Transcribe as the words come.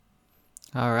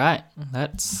Alright,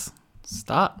 let's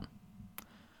start.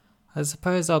 I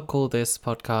suppose I'll call this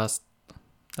podcast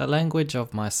The Language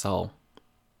of My Soul.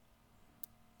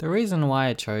 The reason why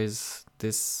I chose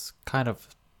this kind of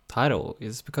title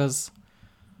is because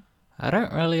I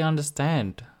don't really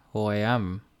understand who I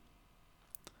am.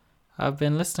 I've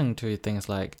been listening to things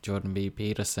like Jordan B.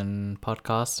 Peterson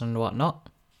podcasts and whatnot,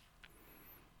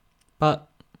 but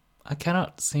I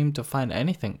cannot seem to find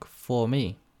anything for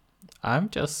me. I'm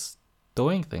just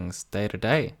doing things day to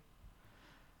day.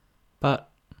 But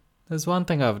there's one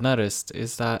thing I've noticed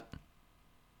is that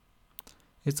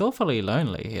it's awfully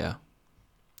lonely here.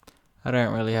 I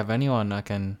don't really have anyone I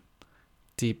can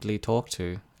deeply talk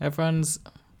to. Everyone's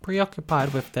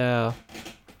preoccupied with their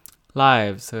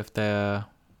lives, with their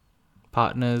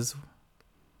partners,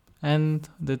 and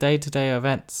the day-to-day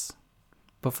events.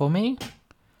 But for me,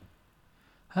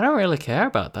 I don't really care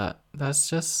about that. That's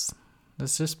just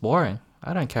boring.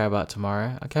 I don't care about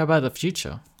tomorrow. I care about the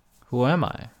future. Who am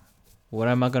I? What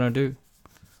am I gonna do?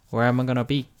 Where am I gonna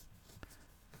be?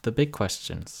 The big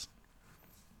questions.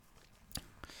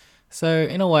 So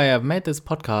in a way, I've made this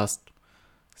podcast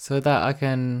so that I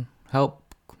can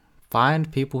help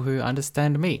find people who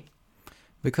understand me.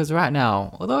 Because right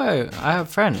now, although I have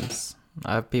friends,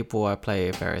 I have people I play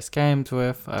various games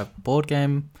with, I have board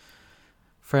game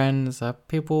friends, I have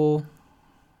people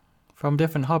from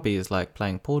different hobbies like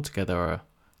playing pool together or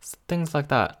things like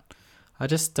that. I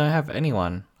just don't have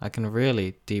anyone I can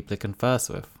really deeply converse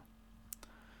with.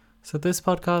 So this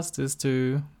podcast is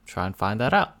to try and find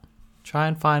that out. Try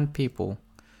and find people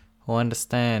who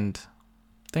understand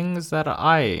things that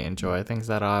I enjoy, things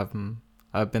that I've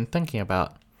been thinking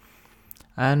about.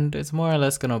 And it's more or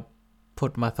less going to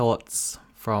put my thoughts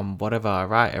from whatever I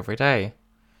write every day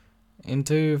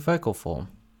into vocal form.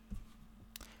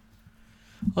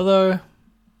 Although,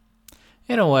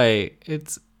 in a way,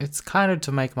 it's kind of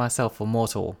to make myself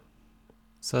immortal,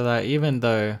 so that even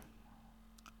though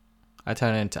I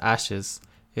turn into ashes,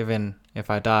 even if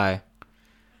I die,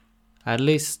 at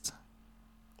least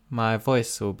my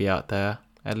voice will be out there.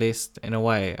 At least, in a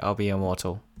way, I'll be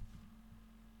immortal.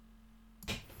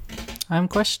 I'm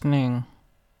questioning,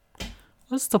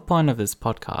 what's the point of this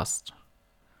podcast?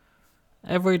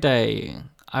 Every day,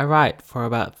 I write for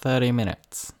about 30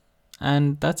 minutes,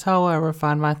 and that's how I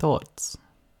refine my thoughts.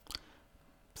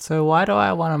 So why do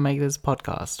I want to make this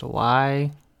podcast?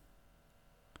 Why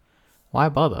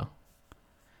bother?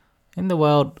 In the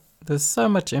world, there's so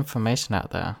much information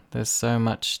out there. There's so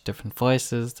much different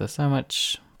voices. There's so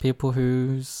much people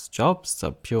whose jobs are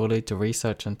purely to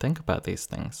research and think about these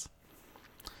things.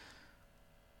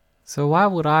 So why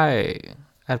would I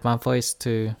add my voice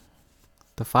to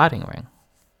the fighting ring?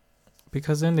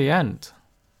 Because in the end,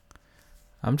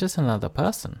 I'm just another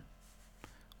person.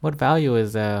 What value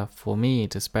is there for me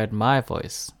to spread my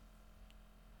voice?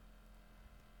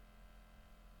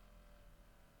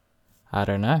 I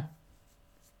don't know.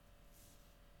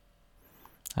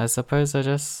 I suppose I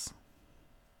just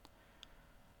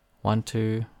want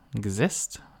to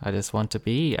exist. I just want to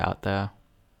be out there.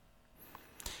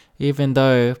 Even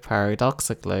though,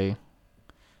 paradoxically,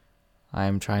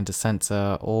 I'm trying to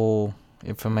censor all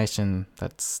information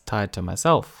that's tied to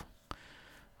myself.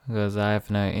 Because I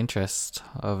have no interest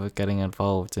of getting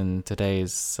involved in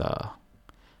today's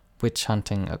witch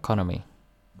hunting economy.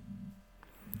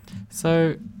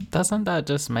 So, doesn't that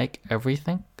just make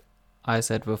everything I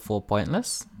said before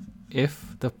pointless?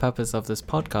 If the purpose of this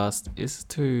podcast is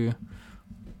to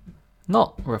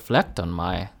not reflect on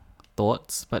my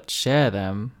thoughts, but share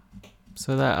them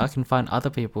so that I can find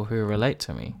other people who relate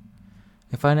to me.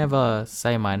 If I never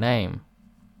say my name,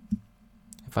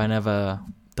 if I never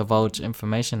divulge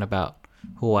information about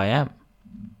who I am,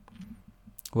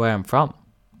 where I'm from,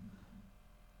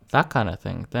 that kind of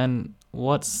thing, then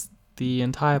what's the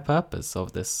entire purpose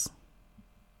of this?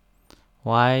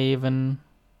 Why even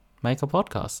make a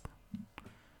podcast?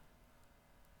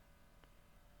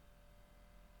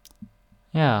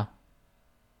 Yeah.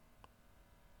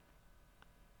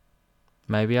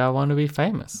 Maybe I want to be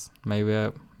famous. Maybe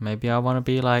I want to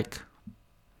be like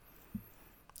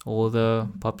all the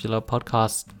popular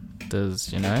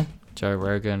podcasters, Joe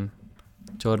Rogan,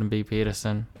 Jordan B.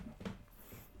 Peterson.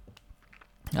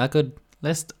 I could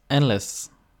list endless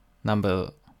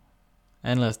numbers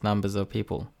of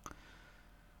people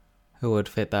who would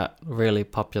fit that really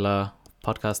popular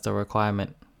podcaster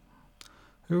requirement,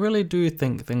 who really do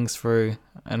think things through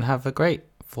and have a great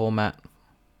format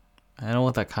and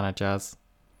all that kind of jazz.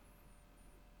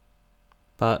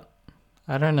 But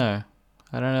I don't know.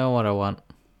 I don't know what I want.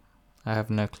 I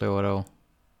have no clue at all.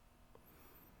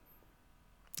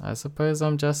 I suppose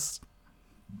I'm just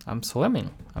I'm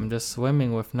swimming. I'm just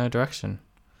swimming with no direction.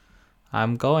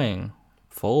 I'm going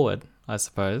forward, I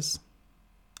suppose.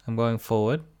 I'm going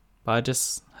forward, but I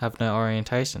just have no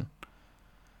orientation.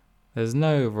 There's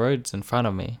no roads in front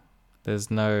of me.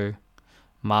 There's no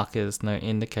markers, no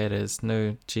indicators,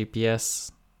 no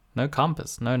GPS, no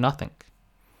compass, no nothing.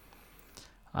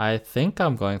 I think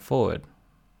I'm going forward,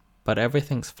 but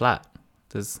everything's flat.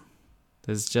 There's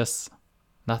just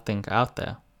nothing out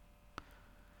there.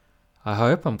 I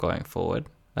hope I'm going forward.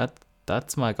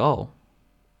 That's my goal.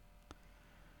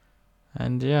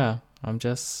 And yeah, I'm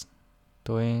just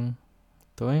doing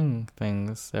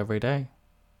things every day.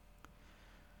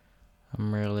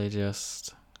 I'm really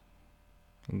just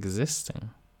existing.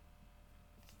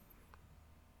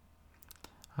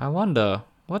 I wonder,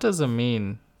 what does it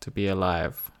mean to be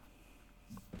alive?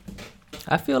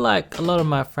 I feel like a lot of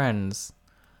my friends,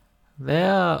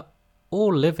 they're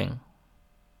all living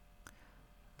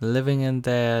in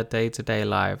their day-to-day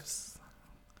lives,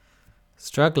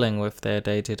 struggling with their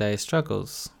day-to-day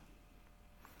struggles.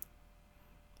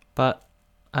 But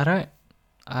I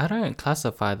don't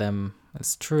classify them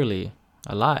as truly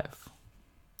alive.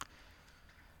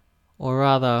 Or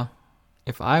rather,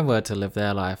 if I were to live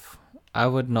their life, I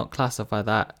would not classify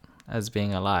that as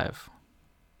being alive.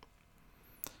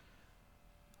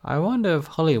 I wonder if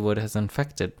Hollywood has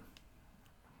infected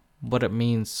what it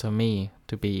means to me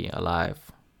to be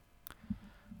alive.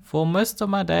 For most of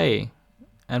my day,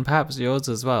 and perhaps yours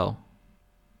as well,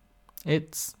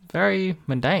 it's very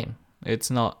mundane.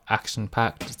 It's not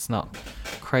action-packed, it's not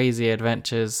crazy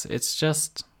adventures, it's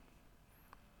just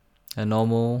a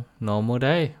normal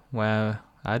day where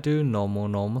I do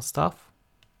normal stuff.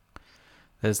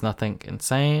 There's nothing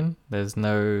insane, there's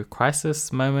no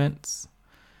crisis moments.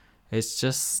 It's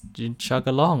just you chug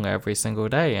along every single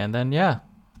day, and then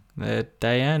the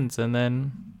day ends and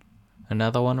then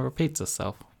another one repeats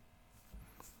itself.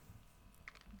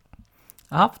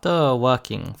 After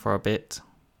working for a bit,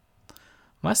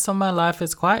 most of my life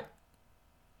is quite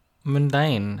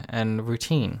mundane and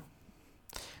routine.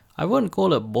 I wouldn't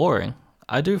call it boring.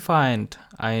 I do find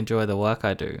I enjoy the work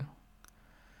I do.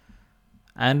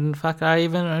 And in fact, I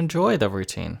even enjoy the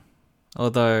routine.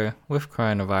 Although with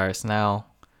coronavirus now,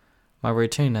 my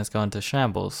routine has gone to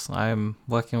shambles. I am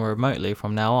working remotely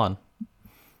from now on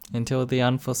until the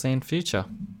unforeseen future.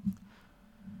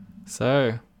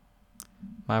 So,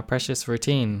 my precious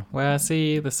routine, where I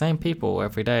see the same people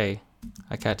every day.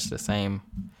 I catch the same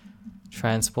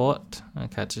transport, I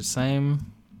catch the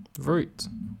same route.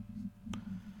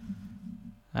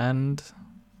 And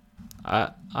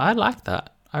I like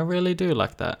that. I really do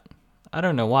like that. I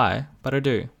don't know why, but I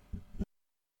do.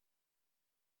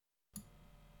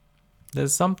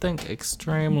 There's something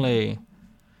extremely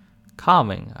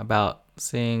calming about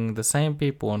seeing the same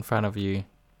people in front of you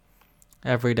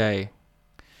every day.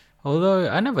 Although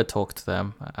I never talk to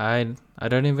them. I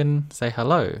don't even say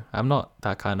hello. I'm not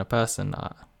that kind of person.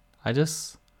 I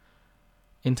just,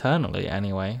 internally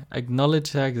anyway,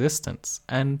 acknowledge their existence.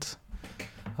 And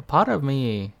a part of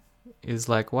me is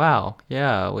like, wow,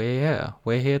 yeah, we're here.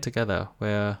 We're here together.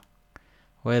 We're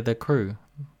the crew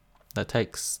that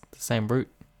takes the same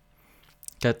route,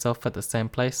 gets off at the same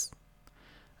place,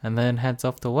 and then heads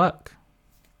off to work.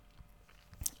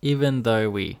 Even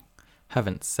though we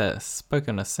haven't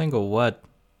spoken a single word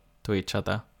to each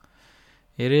other,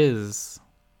 it is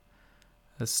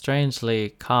a strangely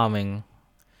calming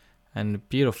and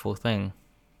beautiful thing.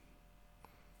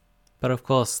 But of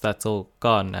course, that's all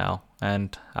gone now,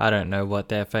 and I don't know what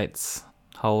their fates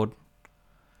hold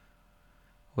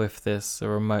with this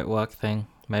remote work thing.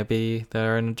 Maybe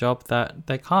they're in a job that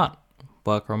they can't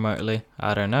work remotely.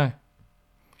 I don't know.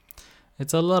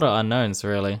 It's a lot of unknowns,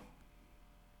 really.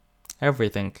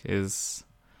 Everything is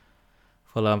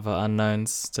full of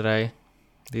unknowns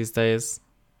these days.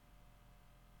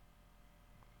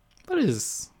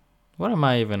 What am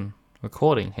I even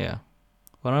recording here?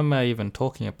 What am I even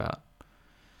talking about?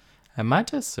 Am I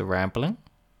just rambling?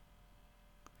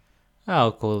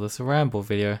 I'll call this a ramble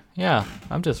video. Yeah,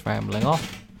 I'm just rambling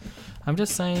off. I'm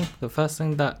just saying the first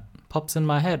thing that pops in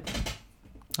my head.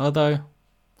 Although,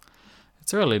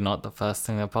 it's really not the first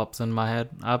thing that pops in my head.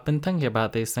 I've been thinking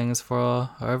about these things for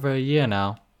over a year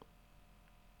now.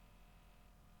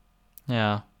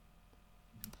 Yeah.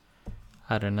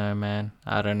 I don't know, man.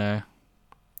 I don't know.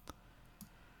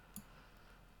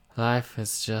 Life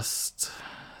is just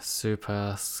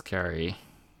super scary.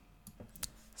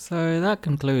 So that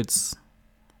concludes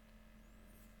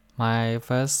my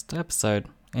first episode,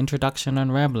 Introduction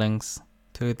and Ramblings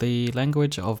to the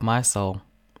Language of My Soul.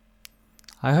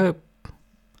 I hope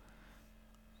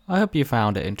you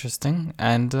found it interesting,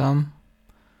 and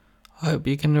I hope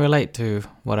you can relate to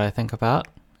what I think about,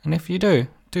 and if you do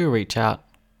reach out.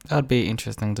 That would be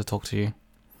interesting to talk to you.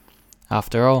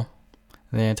 After all,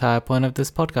 the entire point of this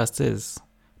podcast is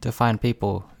to find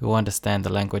people who understand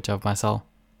the language of my soul.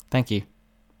 Thank you.